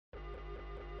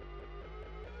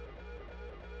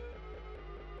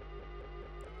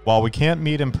While we can't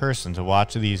meet in person to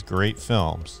watch these great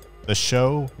films, the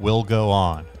show will go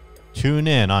on. Tune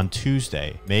in on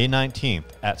Tuesday, May 19th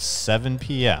at 7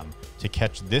 p.m. to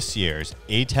catch this year's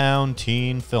ATown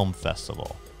Teen Film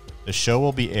Festival. The show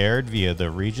will be aired via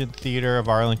the Regent Theater of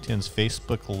Arlington's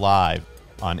Facebook Live,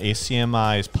 on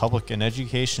ACMi's public and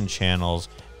education channels,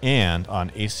 and on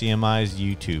ACMi's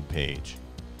YouTube page.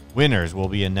 Winners will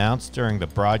be announced during the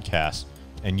broadcast,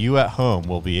 and you at home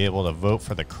will be able to vote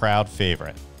for the crowd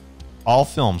favorite. All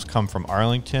films come from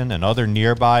Arlington and other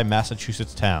nearby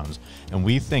Massachusetts towns, and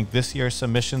we think this year's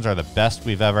submissions are the best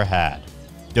we've ever had.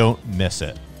 Don't miss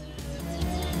it.